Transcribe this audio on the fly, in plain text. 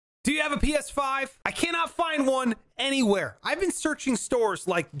Do you have a PS5? I cannot find one anywhere. I've been searching stores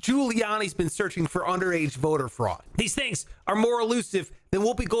like Giuliani's been searching for underage voter fraud. These things are more elusive than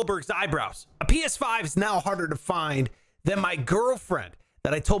Whoopi Goldberg's eyebrows. A PS5 is now harder to find than my girlfriend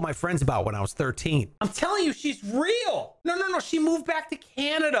that I told my friends about when I was 13. I'm telling you, she's real. No. She moved back to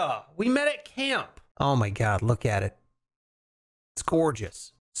Canada. We met at camp. Oh my God, look at it. It's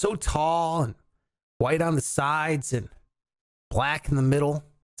gorgeous. So tall and white on the sides and black in the middle.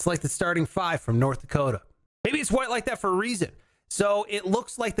 It's like the starting five from North Dakota. Maybe it's white like that for a reason. So it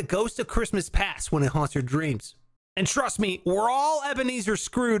looks like the ghost of Christmas past when it haunts your dreams. And trust me, we're all Ebenezer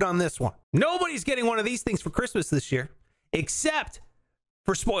screwed on this one. Nobody's getting one of these things for Christmas this year, except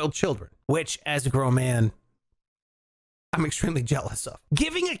for spoiled children, which as a grown man, I'm extremely jealous of.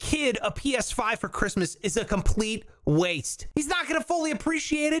 Giving a kid a PS5 for Christmas is a complete waste. He's not going to fully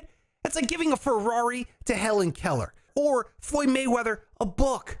appreciate it. It's like giving a Ferrari to Helen Keller or Floyd Mayweather a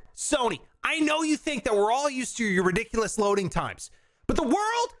book. Sony, I know you think that we're all used to your ridiculous loading times, but the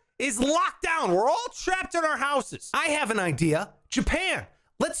world is locked down. We're all trapped in our houses. I have an idea. Japan,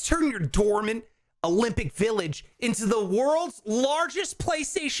 let's turn your dormant Olympic Village into the world's largest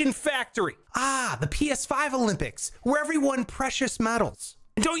PlayStation factory. Ah, the PS5 Olympics, where everyone precious medals.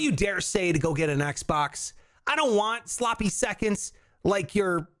 And don't you dare say to go get an Xbox. I don't want sloppy seconds like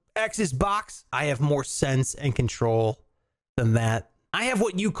your ex's box. I have more sense and control than that. I have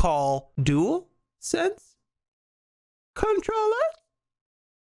what you call dual sense controller.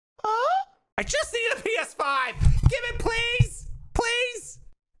 Huh? I just need a PS5. Give it, please. Please.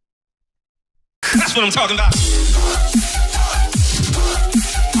 That's what I'm talking about.